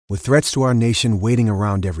With threats to our nation waiting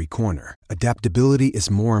around every corner, adaptability is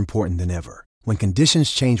more important than ever. When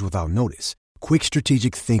conditions change without notice, quick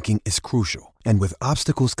strategic thinking is crucial. And with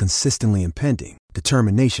obstacles consistently impending,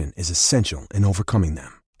 determination is essential in overcoming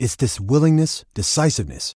them. It's this willingness,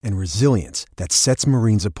 decisiveness, and resilience that sets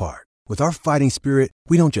Marines apart. With our fighting spirit,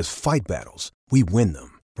 we don't just fight battles, we win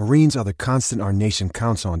them. Marines are the constant our nation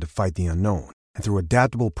counts on to fight the unknown. And through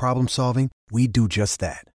adaptable problem solving, we do just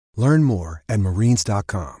that. Learn more at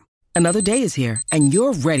marines.com. Another day is here, and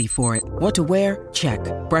you're ready for it. What to wear? Check.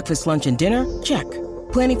 Breakfast, lunch, and dinner? Check.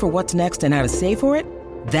 Planning for what's next and how to save for it?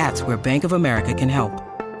 That's where Bank of America can help.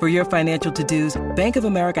 For your financial to-dos, Bank of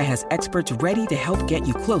America has experts ready to help get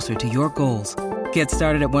you closer to your goals. Get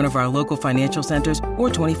started at one of our local financial centers or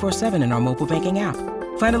 24/7 in our mobile banking app.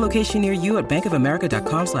 Find a location near you at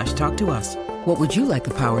bankofamerica.com/talktous. What would you like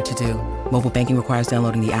the power to do? Mobile banking requires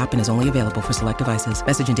downloading the app and is only available for select devices.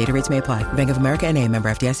 Message and data rates may apply. Bank of America N.A., member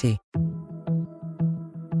FDIC.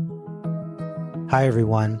 Hi,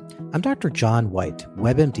 everyone. I'm Dr. John White,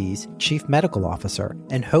 WebMD's Chief Medical Officer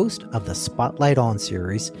and host of the Spotlight On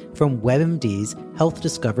series from WebMD's Health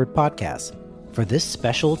Discovered podcast. For this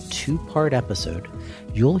special 2-part episode,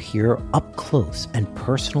 you'll hear up-close and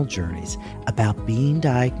personal journeys about being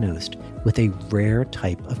diagnosed with a rare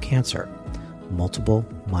type of cancer, multiple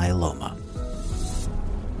myeloma.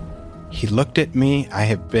 He looked at me. I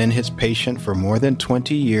have been his patient for more than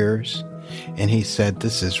 20 years, and he said,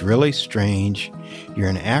 "This is really strange. You're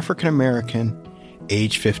an African American,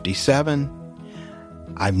 age 57.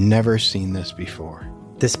 I've never seen this before."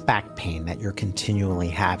 This back pain that you're continually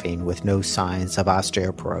having with no signs of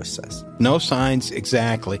osteoporosis. No signs,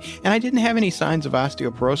 exactly. And I didn't have any signs of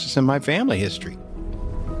osteoporosis in my family history.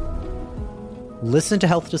 Listen to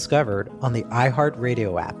Health Discovered on the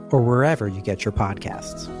iHeartRadio app or wherever you get your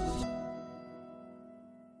podcasts.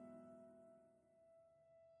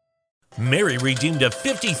 Mary redeemed a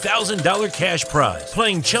 $50,000 cash prize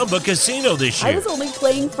playing Chumba Casino this year. I was only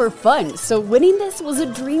playing for fun, so winning this was a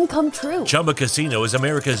dream come true. Chumba Casino is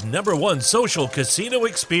America's #1 social casino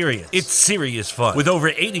experience. It's serious fun. With over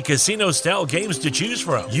 80 casino-style games to choose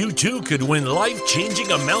from, you too could win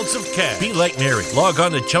life-changing amounts of cash. Be like Mary. Log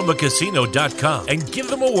on to ChumbaCasino.com and give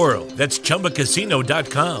them a whirl. That's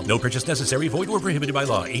ChumbaCasino.com. No purchase necessary. Void where prohibited by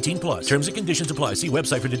law. 18+. Terms and conditions apply. See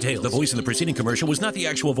website for details. The voice in the preceding commercial was not the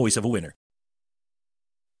actual voice of a winner.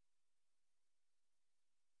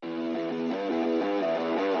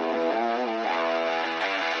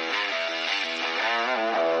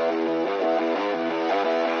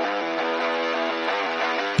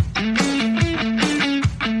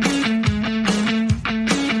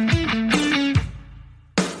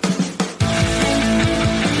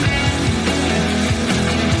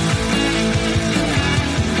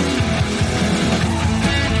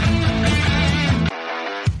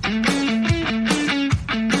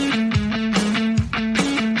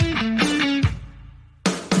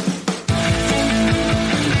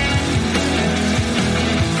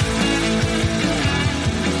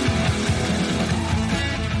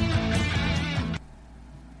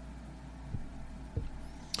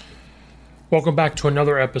 Welcome back to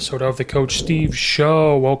another episode of the Coach Steve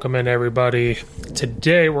Show. Welcome in, everybody.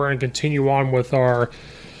 Today, we're going to continue on with our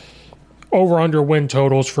over-under win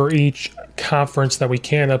totals for each conference that we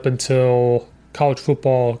can up until college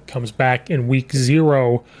football comes back in week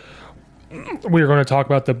 0. We're going to talk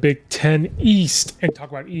about the Big Ten East and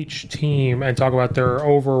talk about each team and talk about their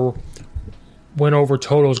win-over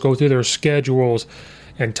totals, go through their schedules,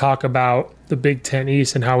 and talk about the Big Ten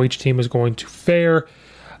East and how each team is going to fare.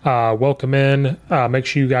 Welcome in. Make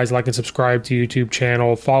sure you guys like and subscribe to YouTube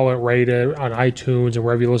channel. Follow it, rate it on iTunes and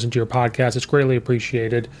wherever you listen to your podcast. It's greatly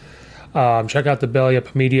appreciated. Check out the Belly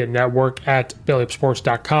Up Media Network at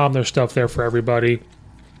bellyupsports.com. There's stuff there for everybody.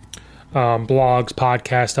 Blogs,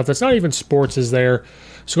 podcast stuff. That's not even sports is there.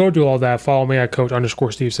 So go do all that. Follow me at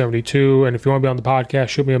Coach_Steve72. And if you want to be on the podcast,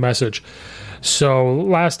 shoot me a message. So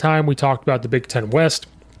last time we talked about the Big Ten West.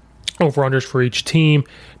 Over-unders for each team.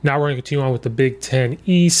 Now we're going to continue on with the Big Ten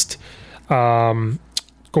East, going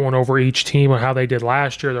over each team and how they did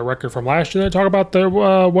last year, their record from last year. Then talk about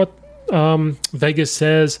what Vegas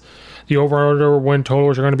says the over-under win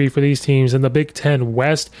totals are going to be for these teams. In the Big Ten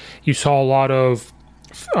West, you saw a lot of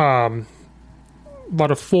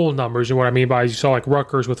full numbers. And what I mean by is you saw like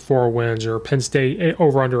Rutgers with 4 wins or Penn State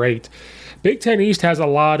over-under 8. Big Ten East has a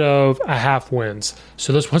lot of half wins,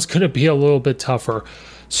 so this one's going to be a little bit tougher.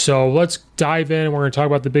 So let's dive in. We're going to talk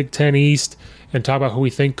about the Big Ten East and talk about who we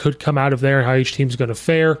think could come out of there and how each team's going to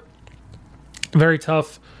fare. Very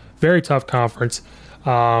tough conference.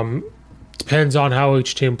 Depends on how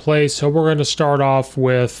each team plays. So we're going to start off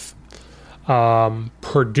with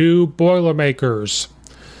Purdue Boilermakers.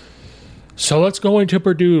 So let's go into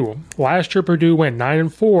Purdue. Last year, Purdue went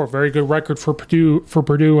 9-4, very good record for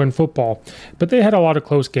Purdue in football. But they had a lot of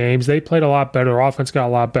close games. They played a lot better. Their offense got a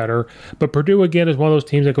lot better. But Purdue again is one of those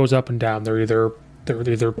teams that goes up and down. They're either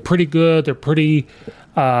pretty good, they're pretty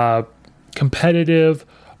competitive,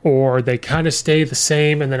 or they kind of stay the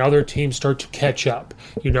same, and then other teams start to catch up.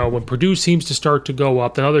 When Purdue seems to start to go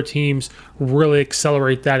up, then other teams really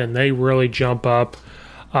accelerate that, and they really jump up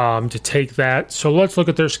to take that. So let's look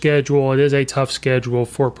at their schedule. It is a tough schedule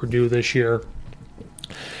for Purdue this year.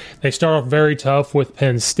 They start off very tough with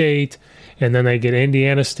Penn State, and then they get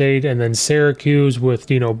Indiana State, and then Syracuse with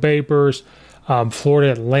Dino Babers,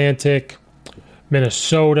 Florida Atlantic,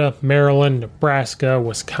 Minnesota, Maryland, Nebraska,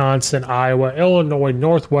 Wisconsin, Iowa, Illinois,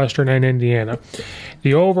 Northwestern, and Indiana.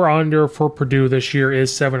 The over-under for Purdue this year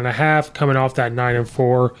is 7.5, coming off that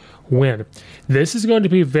 9-4 win. This is going to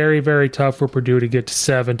be very, very tough for Purdue to get to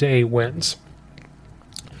 7 to 8 wins.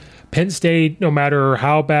 Penn State, no matter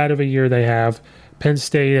how bad of a year they have, Penn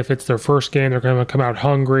State, if it's their first game, they're going to come out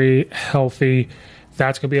hungry, healthy.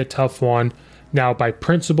 That's going to be a tough one. Now, by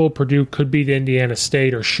principle, Purdue could beat Indiana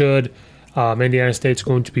State, or should. Indiana State's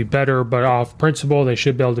going to be better, but off principle, they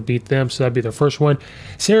should be able to beat them, so that'd be their first one.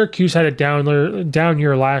 Syracuse had a down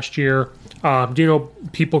year last year.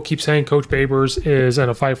 People keep saying Coach Babers is in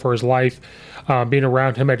a fight for his life. Being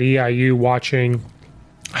around him at EIU, watching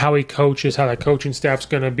how he coaches, how that coaching staff's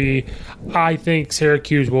going to be, I think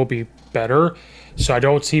Syracuse will be better. So I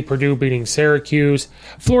don't see Purdue beating Syracuse.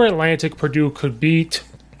 Florida Atlantic, Purdue could beat.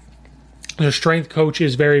 Their strength coach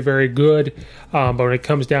is very, very good. But when it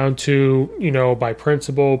comes down to, by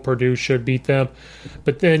principle, Purdue should beat them.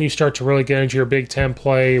 But then you start to really get into your Big Ten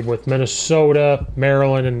play with Minnesota,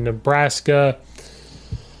 Maryland, and Nebraska.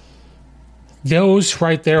 Those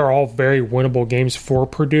right there are all very winnable games for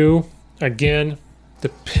Purdue. Again,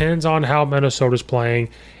 depends on how Minnesota's playing.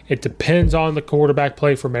 It depends on the quarterback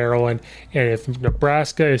play for Maryland. And if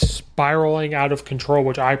Nebraska is spiraling out of control,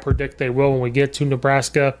 which I predict they will when we get to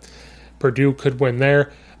Nebraska, Purdue could win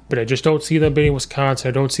there. But I just don't see them beating Wisconsin.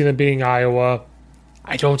 I don't see them beating Iowa.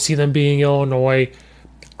 I don't see them beating Illinois.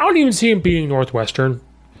 I don't even see them beating Northwestern.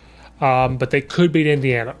 But they could beat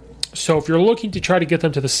Indiana. So if you're looking to try to get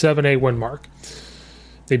them to the 7-8 win mark,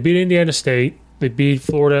 they beat Indiana State. They beat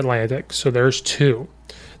Florida Atlantic. So there's 2.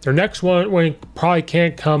 Their next one probably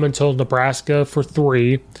can't come until Nebraska for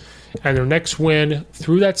 3. And their next win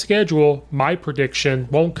through that schedule, my prediction,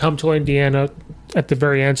 won't come till Indiana at the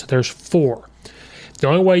very end. So there's 4. The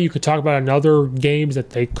only way you could talk about another games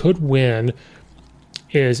that they could win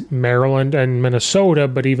is Maryland and Minnesota.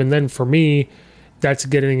 But even then, for me, that's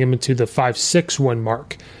getting them into the 5-6 win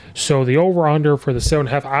mark. So the over-under for the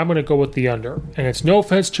 7.5, I'm going to go with the under. And it's no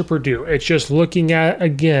offense to Purdue. It's just looking at,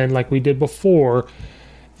 again, like we did before,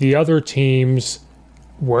 the other teams,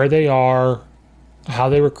 where they are, how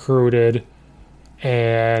they recruited,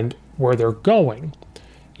 and where they're going.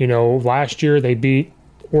 Last year they beat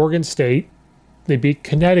Oregon State, they beat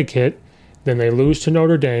Connecticut, then they lose to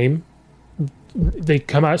Notre Dame, they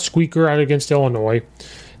come out squeaker out against Illinois,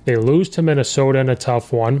 they lose to Minnesota in a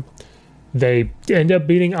tough one, they end up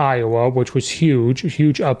beating Iowa, which was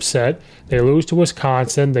huge upset. They lose to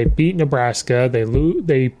Wisconsin. They beat Nebraska.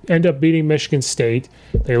 They end up beating Michigan State.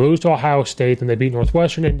 They lose to Ohio State. And they beat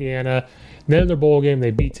Northwestern Indiana. And then in their bowl game,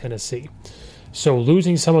 they beat Tennessee. So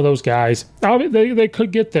losing some of those guys, they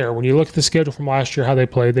could get there. When you look at the schedule from last year, how they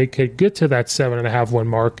played, they could get to that 7.5 win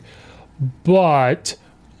mark. But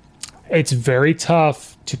it's very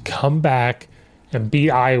tough to come back and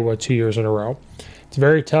beat Iowa 2 years in a row. It's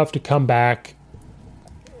very tough to come back.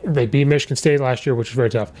 They beat Michigan State last year, which was very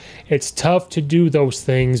tough. It's tough to do those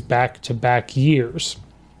things back-to-back years.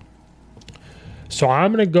 So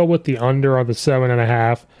I'm going to go with the under on the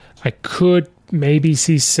 7.5. I could maybe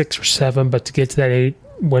see 6 or 7, but to get to that 8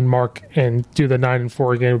 win mark and do the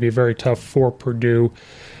 9-4 again would be very tough for Purdue.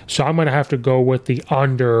 So I'm going to have to go with the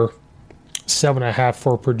under 7.5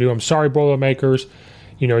 for Purdue. I'm sorry, Boilermakers.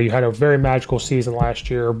 You had a very magical season last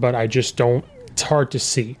year, but I just don't. It's hard to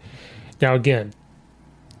see. Now, again,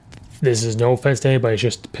 this is no offense to anybody. It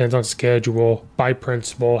just depends on schedule, by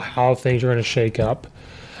principle, how things are going to shake up.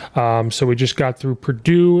 So we just got through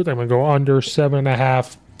Purdue. I'm going to go under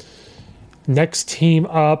 7.5. Next team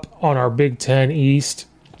up on our Big Ten East,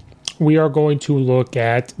 we are going to look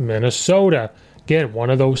at Minnesota. Again, one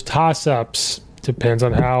of those toss-ups. Depends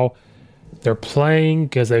on how they're playing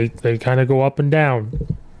because they kind of go up and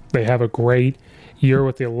down. They have a great year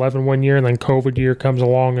with the 11-win year, and then COVID year comes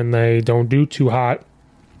along and they don't do too hot.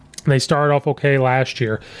 They started off okay last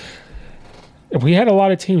year. we had a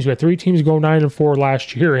lot of teams. We had 3 teams go 9-4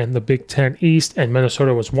 last year in the Big Ten East, and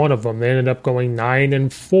Minnesota was one of them. They ended up going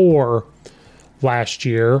 9-4 last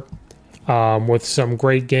year, with some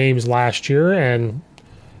great games last year and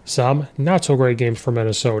some not so great games for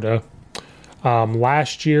Minnesota.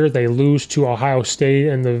 Last year, they lose to Ohio State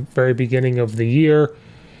in the very beginning of the year.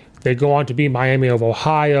 They go on to beat Miami of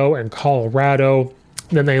Ohio and Colorado.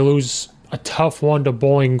 Then they lose a tough one to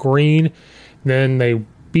Bowling Green. Then they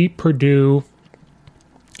beat Purdue.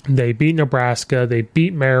 They beat Nebraska. They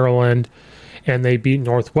beat Maryland. And they beat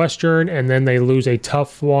Northwestern. And then they lose a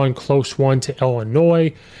tough one, close one to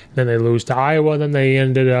Illinois. Then they lose to Iowa. Then they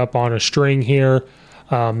ended up on a string here.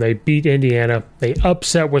 They beat Indiana. They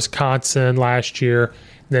upset Wisconsin last year.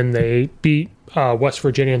 Then they beat West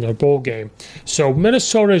Virginia in their bowl game. So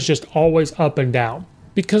Minnesota is just always up and down.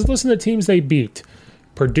 Because listen to the teams they beat.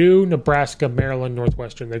 Purdue, Nebraska, Maryland,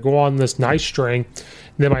 Northwestern. They go on this nice string.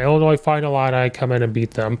 Then my Illinois Fighting Illini come in and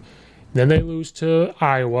beat them. Then they lose to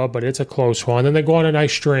Iowa, but it's a close one. Then they go on a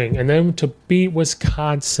nice string. And then to beat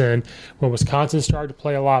Wisconsin, when Wisconsin started to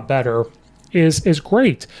play a lot better, is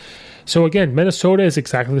great. So again, Minnesota is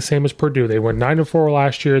exactly the same as Purdue. They went 9-4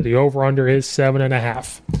 last year. The over-under is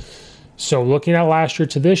 7.5. So looking at last year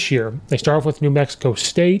to this year, they start off with New Mexico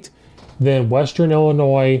State, then Western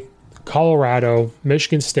Illinois, Colorado,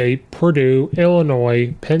 Michigan State, Purdue,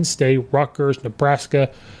 Illinois, Penn State, Rutgers,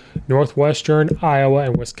 Nebraska, Northwestern, Iowa,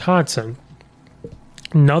 and Wisconsin.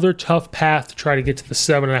 Another tough path to try to get to the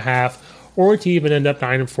 7.5 or to even end up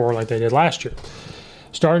 9-4 like they did last year.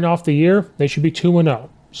 Starting off the year, they should be 2-0.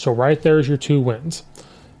 So right there is your 2 wins.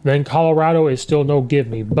 Then Colorado is still no give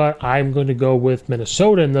me, but I'm going to go with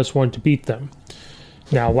Minnesota in this one to beat them.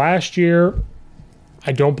 Now, last year,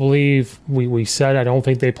 I don't believe we said I don't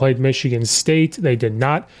think they played Michigan State. They did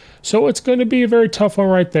not. So it's going to be a very tough one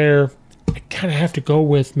right there. I kind of have to go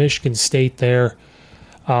with Michigan State there.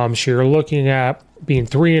 So you're looking at being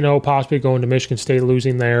 3-0, possibly going to Michigan State,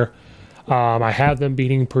 losing there. I have them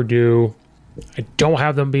beating Purdue. I don't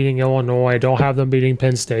have them beating Illinois. I don't have them beating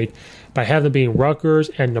Penn State. But I have them beating Rutgers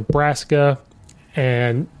and Nebraska.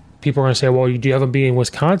 And people are going to say, well, do you have them beating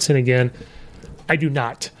Wisconsin again? I do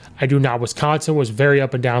not. Wisconsin was very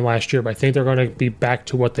up and down last year, but I think they're going to be back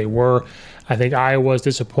to what they were. I think Iowa was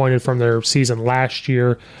disappointed from their season last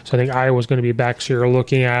year. So I think Iowa's going to be back. So you're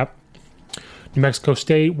looking at New Mexico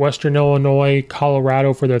State, Western Illinois,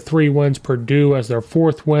 Colorado for their 3 wins, Purdue as their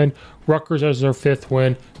 4th win, Rutgers as their 5th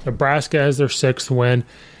win, Nebraska as their 6th win.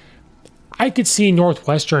 I could see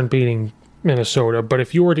Northwestern beating Minnesota, but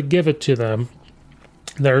if you were to give it to them,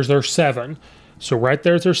 there's their 7. So right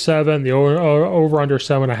there's their 7, the over under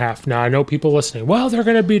 7.5. Now I know people listening, well, they're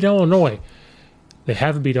going to beat Illinois. They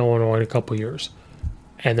haven't beat Illinois in a couple years,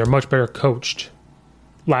 and they're much better coached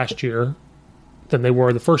last year than they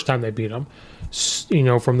were the first time they beat them,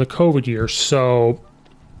 from the COVID year. So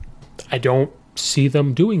I don't see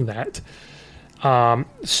them doing that.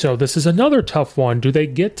 So this is another tough one. Do they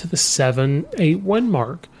get to the 7-8 win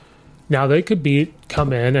mark? Now they could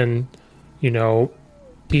come in and,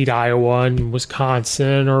 beat Iowa and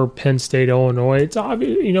Wisconsin or Penn State, Illinois. It's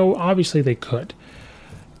obvious, obviously they could.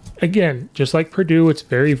 Again, just like Purdue, it's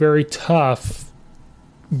very, very tough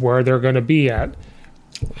where they're going to be at.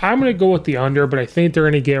 I'm going to go with the under, but I think they're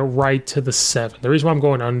going to get right to the 7. The reason why I'm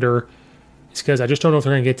going under is because I just don't know if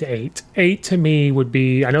they're going to get to 8. 8 to me would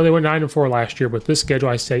be, I know they went 9-4 last year, but this schedule,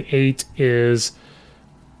 I say 8 is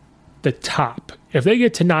the top. If they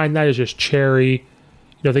get to 9, that is just cherry.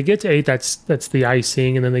 If they get to 8, that's the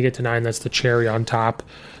icing, and then they get to 9, that's the cherry on top.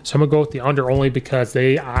 So I'm going to go with the under only because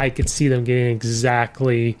I could see them getting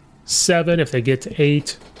exactly 7. If they get to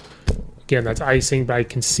 8, again, that's icing, but I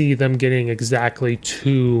can see them getting exactly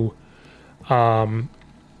to 7.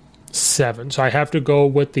 So I have to go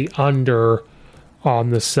with the under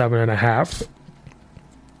on the 7.5.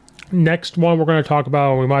 Next one we're going to talk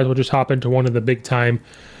about, we might as well just hop into one of the big time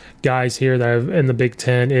guys here that have in the Big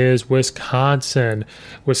Ten, is Wisconsin.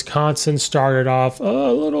 Wisconsin started off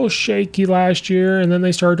a little shaky last year, and then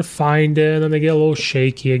they started to find it, and then they get a little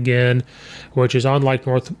shaky again, which is unlike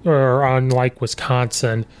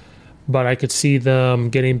Wisconsin. But I could see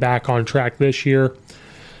them getting back on track this year.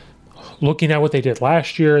 Looking at what they did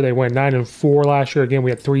last year, they went 9-4 last year. Again,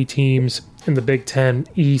 we had 3 teams in the Big Ten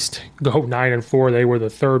East go 9-4. They were the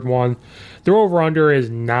 3rd one. Their over-under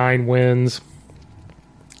is 9 wins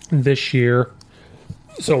this year.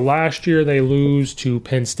 So last year they lose to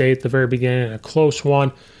Penn State at the very beginning, a close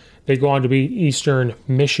one. They go on to beat Eastern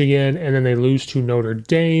Michigan, and then they lose to Notre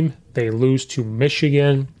Dame. They lose to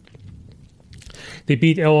Michigan. They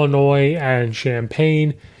beat Illinois and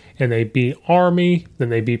Champaign, and they beat Army. Then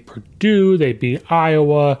they beat Purdue. They beat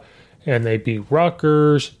Iowa. and they beat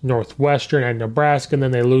Rutgers, Northwestern, and Nebraska, and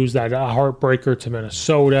then they lose that heartbreaker to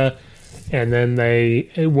Minnesota, and then they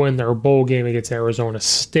win their bowl game against Arizona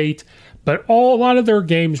State. But a lot of their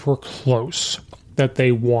games were close that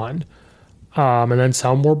they won, and then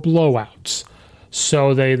some were blowouts.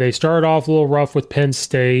 So they started off a little rough with Penn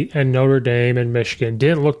State and Notre Dame and Michigan.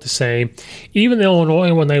 Didn't look the same. Even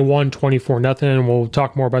Illinois, when they won 24-0, and we'll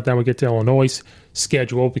talk more about that when we get to Illinois'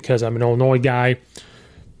 schedule because I'm an Illinois guy.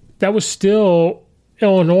 That was still,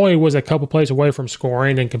 Illinois was a couple plays away from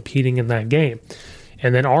scoring and competing in that game.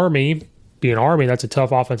 And then Army, being Army, that's a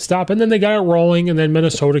tough offense stop. And then they got it rolling, and then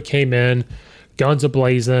Minnesota came in, guns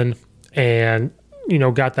a-blazing, and,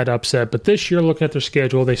 got that upset. But this year, looking at their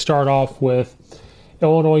schedule, they start off with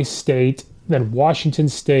Illinois State, then Washington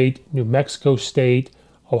State, New Mexico State,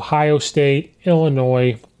 Ohio State,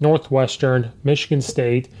 Illinois, Northwestern, Michigan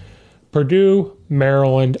State, Purdue,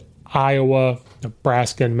 Maryland, Iowa,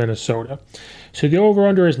 Nebraska, and Minnesota. So the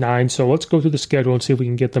over-under is 9, so let's go through the schedule and see if we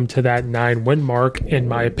can get them to that 9-win mark, in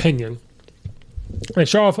my opinion. They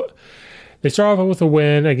start off with a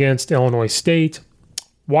win against Illinois State,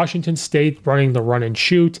 Washington State running the run and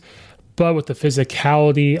shoot, but with the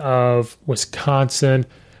physicality of Wisconsin,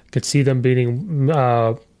 could see them beating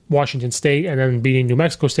Washington State and then beating New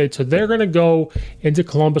Mexico State. So they're going to go into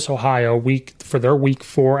Columbus, Ohio, for their week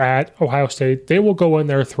 4 at Ohio State. They will go in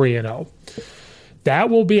there 3-0. That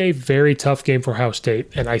will be a very tough game for Ohio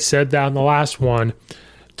State. And I said that in the last one,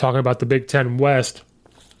 talking about the Big Ten West,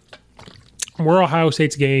 where Ohio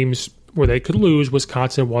State's games where they could lose,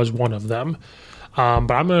 Wisconsin was one of them.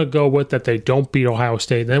 But I'm going to go with that they don't beat Ohio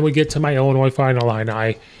State. Then we get to my Illinois Final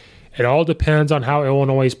Illini. It all depends on how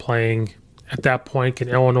Illinois is playing. At that point, can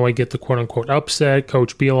Illinois get the quote-unquote upset?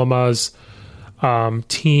 Coach Bielema's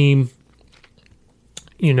team,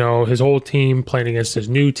 his old team playing against his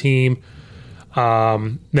new team.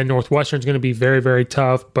 Then Northwestern's going to be very, very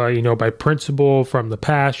tough. But, by principle from the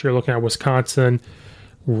past, you're looking at Wisconsin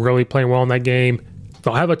really playing well in that game.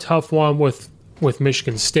 They'll have a tough one with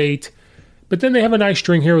Michigan State. But then they have a nice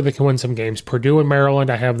string here where they can win some games. Purdue and Maryland,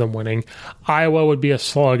 I have them winning. Iowa would be a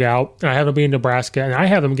slug out. And I have them beating Nebraska. And I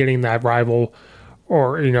have them getting that rival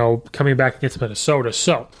or, coming back against Minnesota.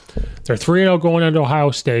 So they're 3-0 going into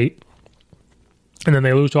Ohio State. And then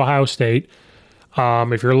they lose to Ohio State.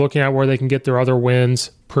 If you're looking at where they can get their other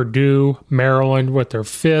wins, Purdue, Maryland with their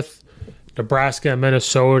 5th. Nebraska and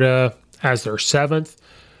Minnesota as their 7th.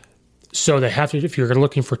 So they have to, if you're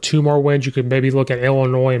looking for 2 more wins, you could maybe look at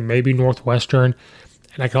Illinois and maybe Northwestern.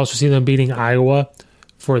 And I can also see them beating Iowa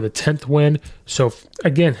for the 10th win. So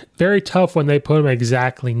again, very tough when they put them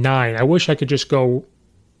exactly 9. I wish I could just go,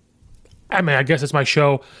 I guess it's my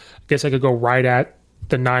show. I guess I could go right at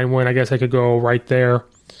the 9 win. I guess I could go right there.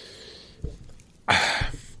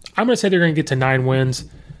 I'm going to say they're going to get to 9 wins,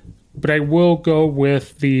 but I will go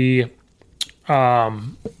with the,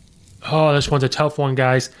 this one's a tough one,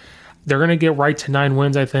 guys. They're going to get right to 9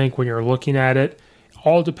 wins, I think, when you're looking at it.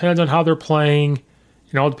 All depends on how they're playing.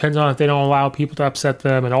 It all depends on if they don't allow people to upset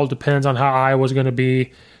them. It all depends on how Iowa's going to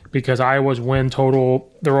be because Iowa's win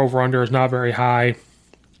total, their over-under is not very high.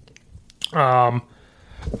 I'm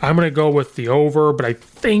going to go with the over, but I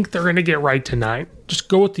think they're going to get right to 9. Just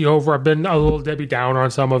go with the over. I've been a little Debbie Downer on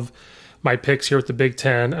some of my picks here with the Big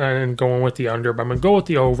Ten and going with the under, but I'm going to go with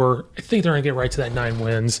the over. I think they're going to get right to that 9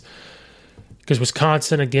 wins. Because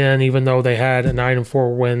Wisconsin, again, even though they had a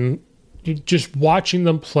 9-4 win, just watching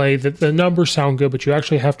them play, the numbers sound good, but you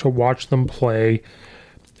actually have to watch them play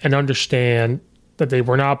and understand that they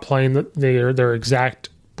were not playing their exact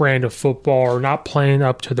brand of football or not playing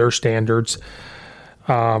up to their standards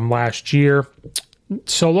last year.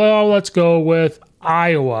 So let's go with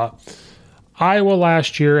Iowa. Iowa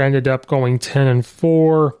last year ended up going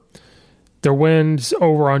 10-4. Their wins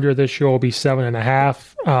over-under this year will be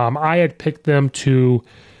 7.5. I had picked them to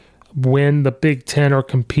win the Big Ten or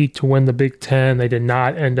compete to win the Big Ten. They did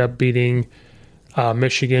not end up beating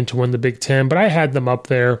Michigan to win the Big Ten, but I had them up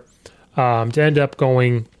there to end up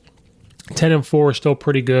going 10-4 is still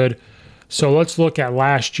pretty good. So let's look at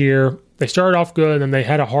last year. They started off good, and they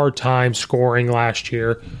had a hard time scoring last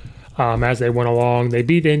year as they went along. They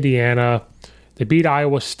beat Indiana. They beat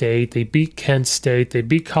Iowa State. They beat Kent State. They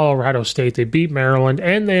beat Colorado State. They beat Maryland,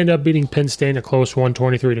 and they ended up beating Penn State in a close one,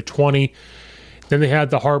 23-20. Then they had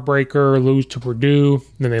the heartbreaker lose to Purdue.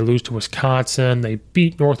 Then they lose to Wisconsin. They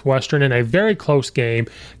beat Northwestern in a very close game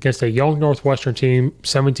against a young Northwestern team,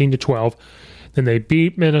 17-12. Then they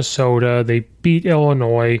beat Minnesota. They beat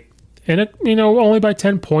Illinois. And, only by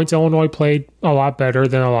 10 points. Illinois played a lot better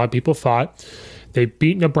than a lot of people thought. They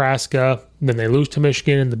beat Nebraska, then they lose to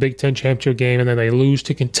Michigan in the Big Ten championship game, and then they lose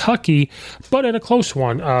to Kentucky, but in a close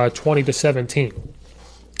one, 20-17.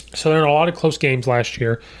 So they're in a lot of close games last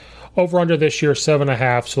year. Over under this year,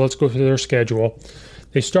 7.5. So let's go through their schedule.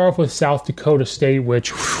 They start off with South Dakota State,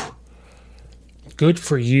 which, good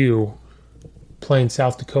for you playing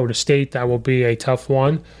South Dakota State. That will be a tough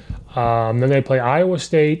one. Then they play Iowa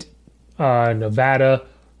State, Nevada,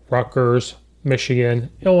 Rutgers,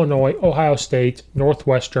 Michigan, Illinois, Ohio State,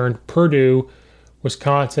 Northwestern, Purdue,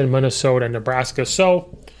 Wisconsin, Minnesota, and Nebraska.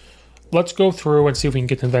 So let's go through and see if we can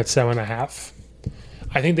get to that 7.5.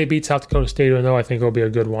 I think they beat South Dakota State, even though I think it'll be a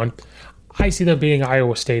good one. I see them beating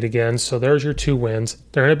Iowa State again, so there's your 2 wins.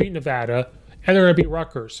 They're going to beat Nevada, and they're going to beat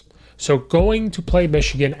Rutgers. So going to play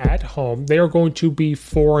Michigan at home, they are going to be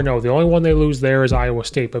 4-0. The only one they lose there is Iowa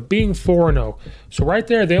State, but being 4-0. So right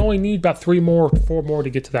there, they only need about 4 more to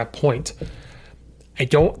get to that point. They're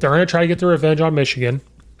going to try to get their revenge on Michigan.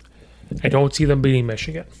 I don't see them beating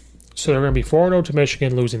Michigan. So they're going to be 4-0 to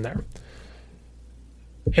Michigan, losing there.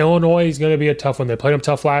 Illinois is going to be a tough one. They played them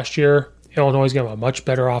tough last year. Illinois is going to have a much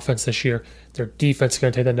better offense this year. Their defense is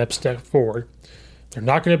going to take the next step forward. They're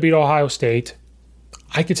not going to beat Ohio State.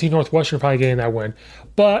 I could see Northwestern probably getting that win.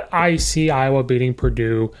 But I see Iowa beating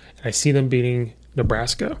Purdue, and I see them beating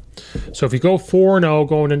Nebraska. So if you go 4-0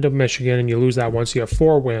 going into Michigan and you lose that one, so you have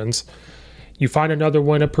 4 wins, you find another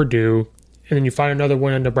win at Purdue, and then you find another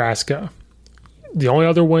win in Nebraska. The only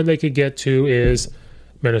other win they could get to is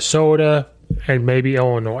Minnesota and maybe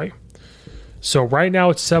Illinois. So right now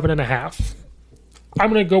it's 7.5.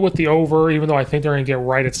 I'm going to go with the over, even though I think they're going to get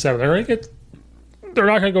right at 7. They're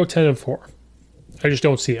not going to go 10-4. I just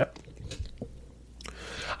don't see it.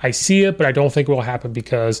 I see it, but I don't think it will happen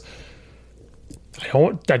because I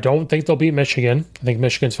don't think they'll beat Michigan. I think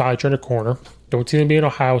Michigan's finally turned a corner. Don't see them being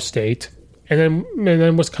Ohio State. And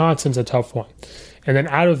then Wisconsin's a tough one. And then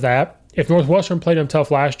out of that, if Northwestern played them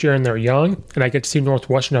tough last year and they're young, and I get to see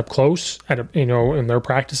Northwestern up close in their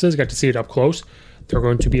practices, got to see it up close, they're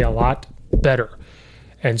going to be a lot better.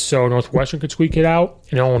 And so Northwestern could squeak it out,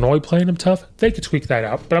 and Illinois playing them tough, they could squeak that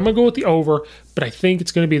out. But I'm going to go with the over, but I think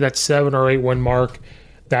it's going to be that 7 or 8 win mark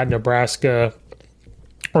that that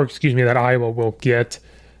Iowa will get.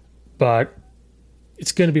 But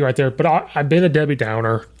it's going to be right there. But I've been a Debbie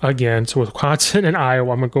Downer again. So with Wisconsin and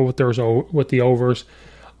Iowa, I'm going to go with the overs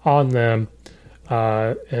on them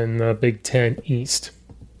in the Big Ten East.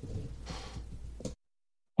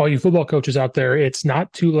 All you football coaches out there, it's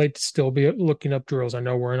not too late to still be looking up drills. I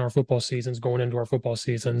know we're in our football seasons, going into our football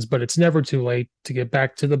seasons, but it's never too late to get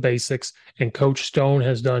back to the basics. And Coach Stone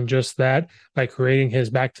has done just that by creating his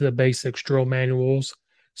Back to the Basics drill manuals.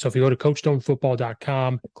 So if you go to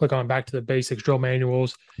CoachStoneFootball.com, click on Back to the Basics drill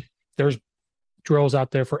manuals, there's drills out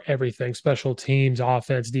there for everything: special teams,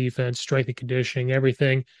 offense, defense, strength and conditioning,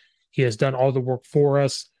 everything. He has done all the work for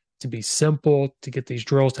us to be simple, to get these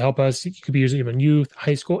drills to help us. You could be using even youth,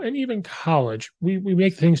 high school, and even college. We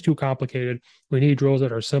make things too complicated. We need drills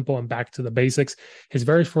that are simple and back to the basics. His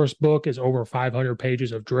very first book is over 500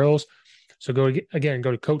 pages of drills. So go to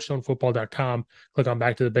CoachStoneFootball.com, click on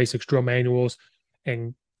Back to the Basics drill manuals,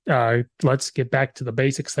 and let's get back to the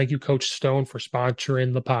basics. Thank you, Coach Stone, for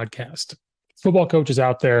sponsoring the podcast. Football coaches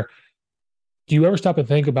out there, do you ever stop and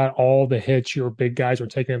think about all the hits your big guys are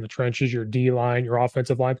taking in the trenches, your D-line, your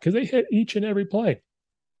offensive line, because they hit each and every play.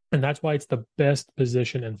 And that's why it's the best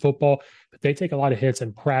position in football. But they take a lot of hits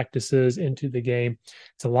in practices into the game.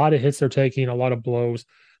 It's a lot of hits they're taking, a lot of blows.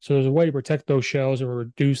 So there's a way to protect those shells and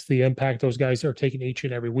reduce the impact those guys are taking each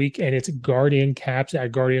and every week. And it's Guardian Caps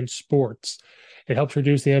at Guardian Sports. It helps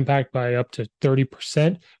reduce the impact by up to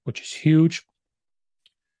 30%, which is huge.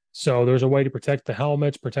 So there's a way to protect the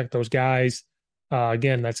helmets, protect those guys.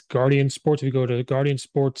 Again, that's Guardian Sports. If you go to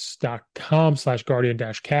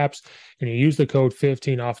guardiansports.com/guardian-caps and you use the code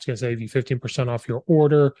 15 off, it's going to save you 15% off your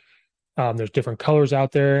order. There's different colors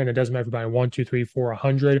out there, and it doesn't matter if you buy 1, 2, 3, 4,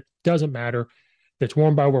 100. Doesn't matter. It's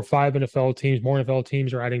worn by over 5 NFL teams. More NFL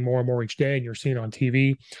teams are adding more and more each day, and you're seeing it on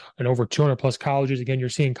TV. And over 200 plus colleges. Again, you're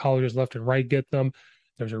seeing colleges left and right get them.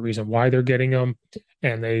 There's a reason why they're getting them,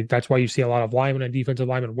 and that's why you see a lot of linemen and defensive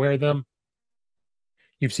linemen wear them.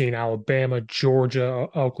 You've seen Alabama, Georgia,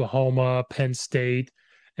 Oklahoma, Penn State,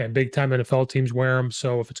 and big-time NFL teams wear them.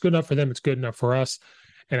 So if it's good enough for them, it's good enough for us.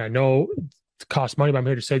 And I know it costs money, but I'm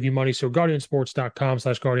here to save you money. So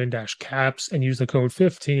guardiansports.com/guardian-caps and use the code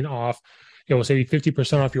 15 off. It will save you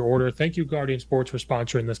 50% off your order. Thank you, Guardian Sports, for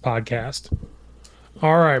sponsoring this podcast.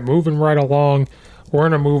 All right, moving right along. We're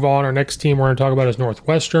going to move on. Our next team we're going to talk about is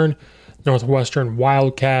Northwestern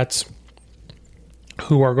Wildcats,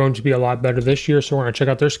 who are going to be a lot better this year. So we're going to check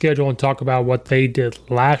out their schedule and talk about what they did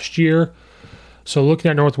last year. So looking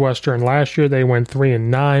at Northwestern, last year they went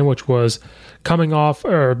 3-9, which was coming off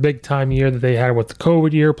a big-time year that they had with the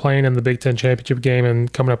COVID year, playing in the Big Ten championship game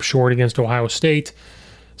and coming up short against Ohio State.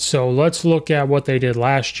 So let's look at what they did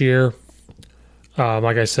last year.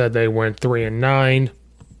 Like I said, they went 3-9,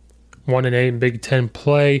 1-8 in Big Ten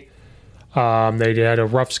play. They had a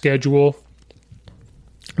rough schedule.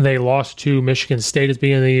 They lost to Michigan State at the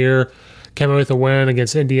beginning of the year, came away with a win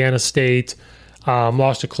against Indiana State,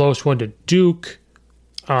 lost a close one to Duke,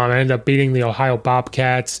 ended up beating the Ohio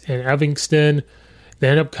Bobcats in Evanston. They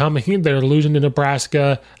ended up they're losing to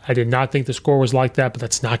Nebraska. I did not think the score was like that, but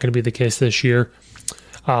that's not going to be the case this year.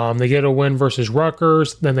 They get a win versus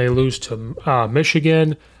Rutgers, then they lose to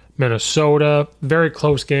Michigan, Minnesota, very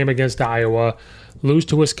close game against Iowa, lose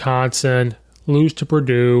to Wisconsin, lose to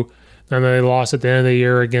Purdue, then they lost at the end of the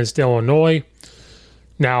year against Illinois.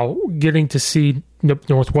 Now, getting to see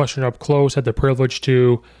Northwestern up close, had the privilege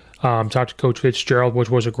to talk to Coach Fitzgerald, which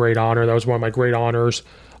was a great honor. That was one of my great honors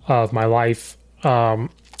of my life,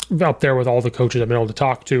 up there with all the coaches I've been able to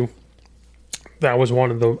talk to. That was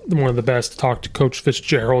one of the best to talk to Coach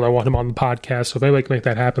Fitzgerald. I want him on the podcast. So if anybody can make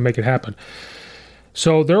that happen, make it happen.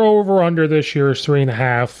 So their over-under this year is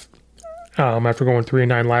 3.5 after going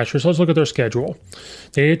 3-9 last year. So let's look at their schedule.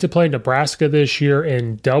 They get to play Nebraska this year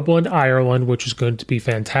in Dublin, Ireland, which is going to be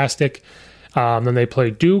fantastic. Then they play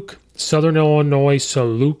Duke, Southern Illinois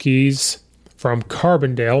Salukis from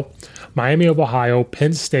Carbondale, Miami of Ohio,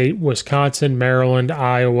 Penn State, Wisconsin, Maryland,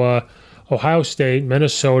 Iowa, Ohio State,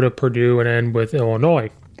 Minnesota, Purdue, and end with Illinois.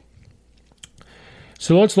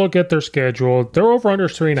 So let's look at their schedule. They're over under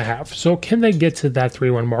 3.5. So can they get to that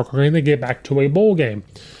 3-1 mark, or can they get back to a bowl game?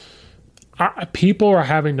 People are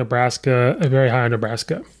having Nebraska, very high on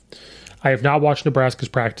Nebraska. I have not watched Nebraska's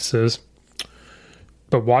practices,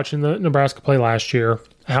 but watching the Nebraska play last year,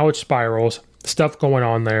 how it spirals, stuff going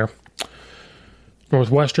on there,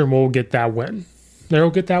 Northwestern will get that win. They'll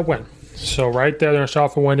get that win. So right there, they're going to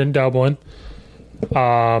start off a win in Dublin.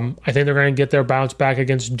 I think they're going to get their bounce back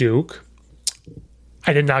against Duke.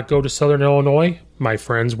 I did not go to Southern Illinois. My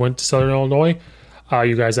friends went to Southern Illinois.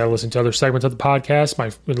 You guys that listen to other segments of the podcast,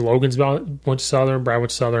 Logan's went to Southern, Brad went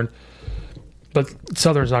to Southern. But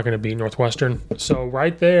Southern's not going to beat Northwestern. So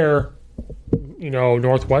right there,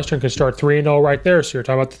 Northwestern could start 3-0 right there. So you're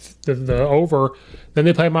talking about the over. Then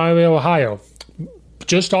they play Miami of Ohio.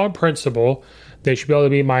 Just on principle, they should be able to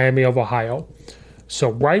beat Miami of Ohio. So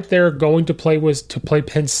right there, going to play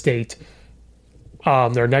Penn State.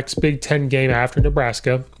 Their next Big Ten game after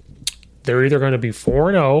Nebraska, they're either going to be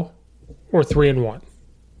 4-0 or 3-1,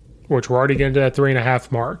 which we're already getting to that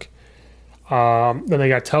 3.5 mark. Then they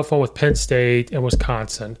got a tough one with Penn State and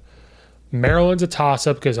Wisconsin. Maryland's a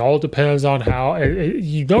toss-up because all depends on how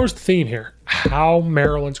you notice the theme here. How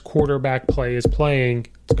Maryland's quarterback play is playing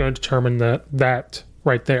is going to determine that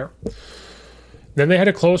right there. Then they had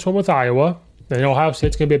a close one with Iowa. Then Ohio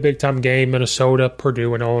State's going to be a big-time game. Minnesota,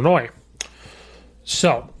 Purdue, and Illinois.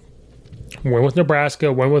 So, win with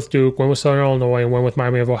Nebraska, win with Duke, win with Southern Illinois, and win with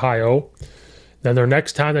Miami of Ohio. Then their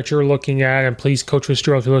next time that you're looking at, and please, Coach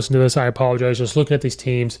Fitzgerald, if you listen to this, I apologize. Just looking at these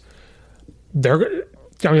teams,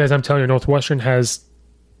 as I'm telling you, Northwestern has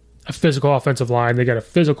a physical offensive line. They got a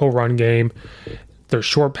physical run game. Their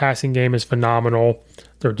short passing game is phenomenal.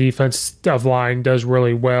 Their defensive line does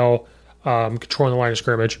really well, controlling the line of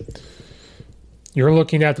scrimmage. You're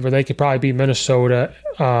looking at where they could probably beat Minnesota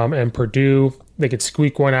and Purdue. They could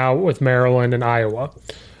squeak one out with Maryland and Iowa.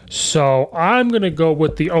 So I'm going to go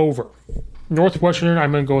with the over. Northwestern,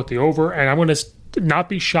 I'm going to go with the over, and I'm going to not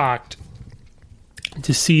be shocked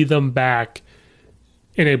to see them back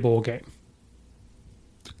in a bowl game.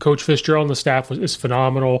 Coach Fitzgerald and the staff is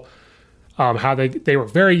phenomenal. How they were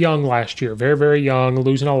very young last year, very, very young,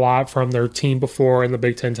 losing a lot from their team before in the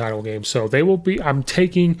Big Ten title game. So they will be,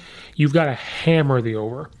 you've got to hammer the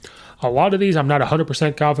over. A lot of these, I'm not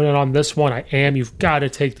 100% confident on this one. I am. You've got to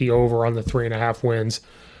take the over on the 3.5 wins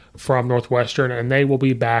from Northwestern, and they will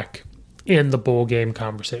be back in the bowl game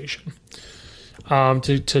conversation. To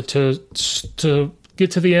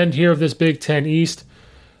get to the end here of this Big Ten East,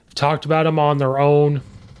 I've talked about them on their own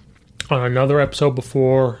on another episode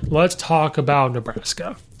before. Let's talk about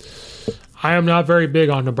Nebraska. I am not very big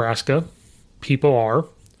on Nebraska. People are.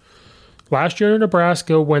 Last year,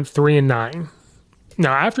 Nebraska went 3-9.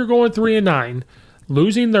 Now, after going 3-9,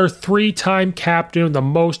 losing their 3-time captain, the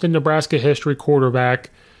most in Nebraska history quarterback,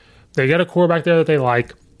 they got a quarterback there that they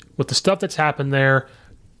like. With the stuff that's happened there,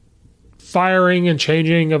 firing and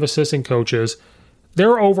changing of assistant coaches,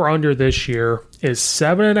 their over-under this year is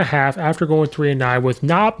 7.5 after going 3-9 with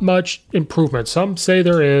not much improvement. Some say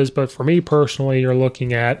there is, but for me personally, you're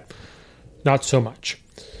looking at not so much.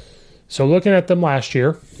 So looking at them last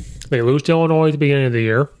year, they lose to Illinois at the beginning of the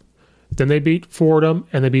year. Then they beat Fordham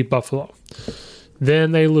and they beat Buffalo.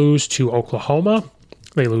 Then they lose to Oklahoma.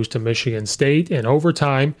 They lose to Michigan State in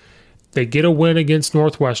overtime. They get a win against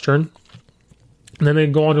Northwestern. And then they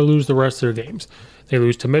go on to lose the rest of their games. They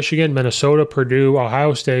lose to Michigan, Minnesota, Purdue,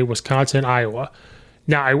 Ohio State, Wisconsin, Iowa.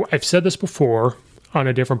 Now, I've said this before on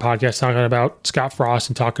a different podcast talking about Scott Frost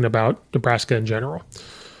and talking about Nebraska in general.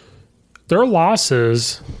 Their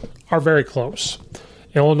losses are very close.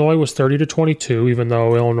 Illinois was 30-22, even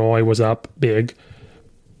though Illinois was up big.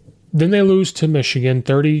 Then they lose to Michigan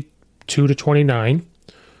 32-29.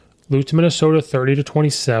 Lose to Minnesota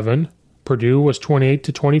 30-27. Purdue was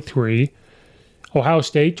 28-23. Ohio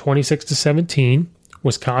State 26-17.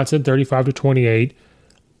 Wisconsin 35-28.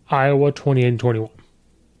 Iowa 28-21.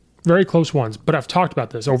 Very close ones, but I've talked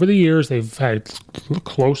about this. Over the years, they've had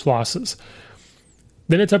close losses.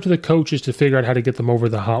 Then it's up to the coaches to figure out how to get them over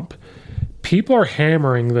the hump. People are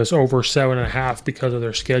hammering this over 7.5 because of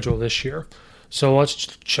their schedule this year. So let's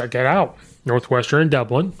check it out. Northwestern and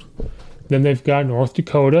Dublin. Then they've got North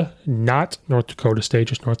Dakota, not North Dakota State,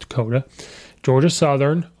 just North Dakota. Georgia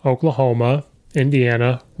Southern, Oklahoma,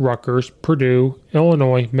 Indiana, Rutgers, Purdue,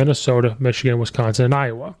 Illinois, Minnesota, Michigan, Wisconsin, and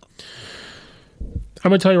Iowa. I'm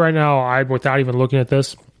going to tell you right now, without even looking at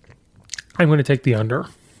this, I'm going to take the under.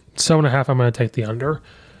 7.5, I'm going to take the under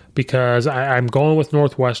because I'm going with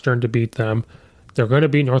Northwestern to beat them. They're going to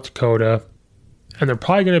beat North Dakota, and they're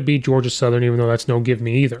probably going to beat Georgia Southern, even though that's no give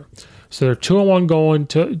me either. So they're 2-1 going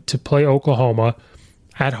to play Oklahoma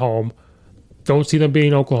at home. Don't see them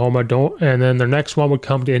beating Oklahoma. And then their next one would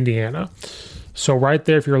come to Indiana. So right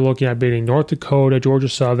there, if you're looking at beating North Dakota, Georgia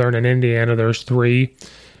Southern, and Indiana, there's 3.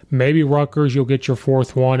 Maybe Rutgers, you'll get your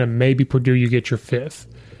 4th one, and maybe Purdue, you get your 5th.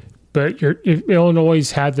 But if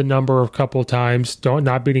Illinois had the number a couple of times,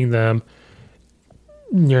 not beating them.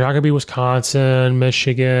 You're not going to be Wisconsin,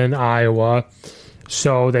 Michigan, Iowa.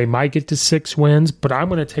 So they might get to 6 wins, but I'm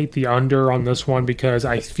going to take the under on this one because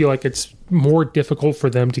I feel like it's more difficult for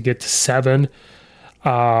them to get to 7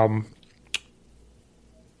 and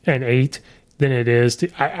 8 than it is.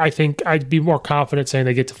 I think I'd be more confident saying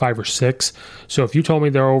they get to 5 or 6. So if you told me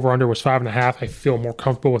their over-under was 5.5, I feel more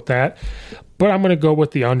comfortable with that. But I'm going to go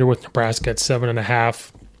with the under with Nebraska at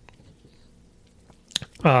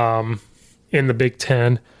 7.5 in the Big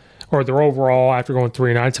Ten. Or their overall after going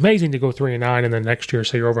 3-9. It's amazing to go 3-9 and then next year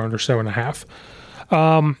say you're over under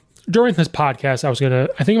 7.5. During this podcast, I think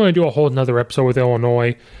I'm going to do a whole another episode with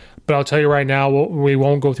Illinois, but I'll tell you right now, we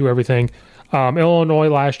won't go through everything. Illinois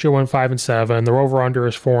last year went 5-7. Their over under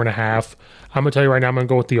is 4.5. I'm going to tell you right now, I'm going to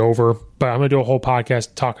go with the over, but I'm going to do a whole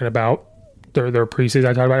podcast talking about their preseason.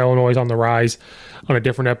 I talked about Illinois on the rise on a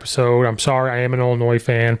different episode. I'm sorry, I am an Illinois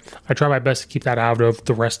fan. I try my best to keep that out of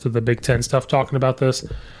the rest of the Big Ten stuff talking about this.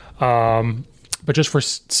 But just for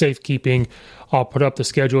safekeeping, I'll put up the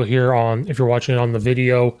schedule here if you're watching it on the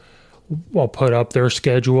video, I'll put up their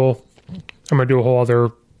schedule. I'm going to do a whole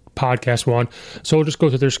other podcast one. So we'll just go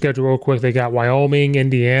through their schedule real quick. They got Wyoming,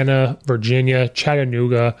 Indiana, Virginia,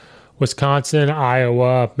 Chattanooga, Wisconsin,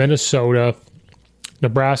 Iowa, Minnesota,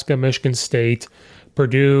 Nebraska, Michigan State,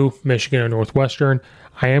 Purdue, Michigan, and Northwestern.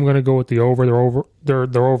 I am going to go with the over. Their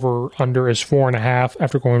over-under is 4.5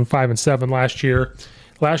 after going 5-7 last year.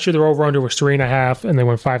 Last year, their over-under was 3.5, and they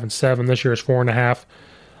went 5-7. This year is 4.5.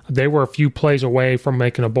 They were a few plays away from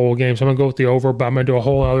making a bowl game, so I'm going to go with the over, but I'm going to do a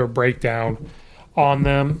whole other breakdown on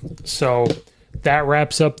them. So that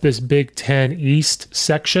wraps up this Big Ten East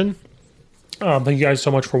section. Thank you guys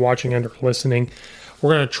so much for watching and for listening.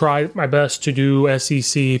 We're going to try my best to do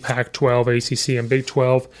SEC, Pac-12, ACC, and Big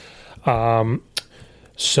 12.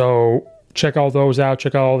 So check all those out.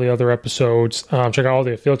 Check out all the other episodes. Check out all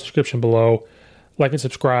the affiliate description below. Like and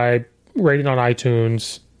subscribe, rate it on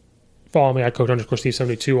iTunes, follow me at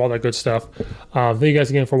Coach_Steve72, all that good stuff. Thank you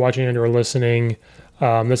guys again for watching and or listening.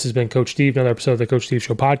 This has been Coach Steve, another episode of the Coach Steve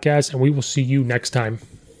Show podcast, and we will see you next time.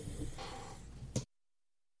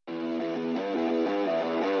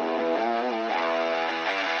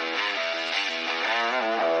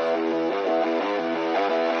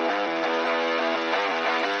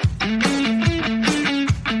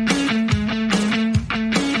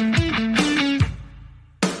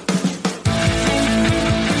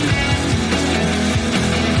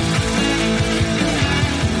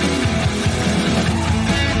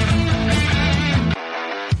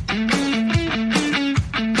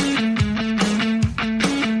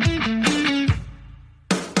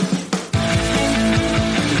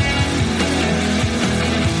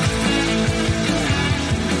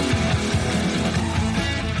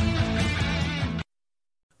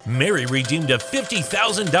 redeemed a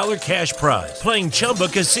 $50,000 cash prize playing Chumba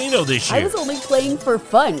Casino this year. I was only playing for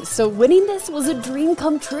fun, so winning this was a dream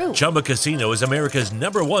come true. Chumba Casino is America's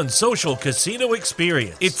 #1 social casino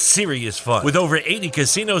experience. It's serious fun. With over 80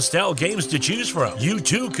 casino-style games to choose from, you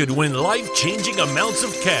too could win life-changing amounts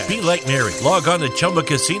of cash. Be like Mary. Log on to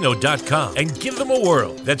ChumbaCasino.com and give them a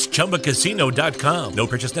whirl. That's ChumbaCasino.com. No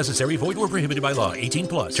purchase necessary. Void where prohibited by law.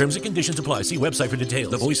 18+. Terms and conditions apply. See website for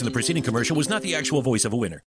details. The voice in the preceding commercial was not the actual voice of a winner.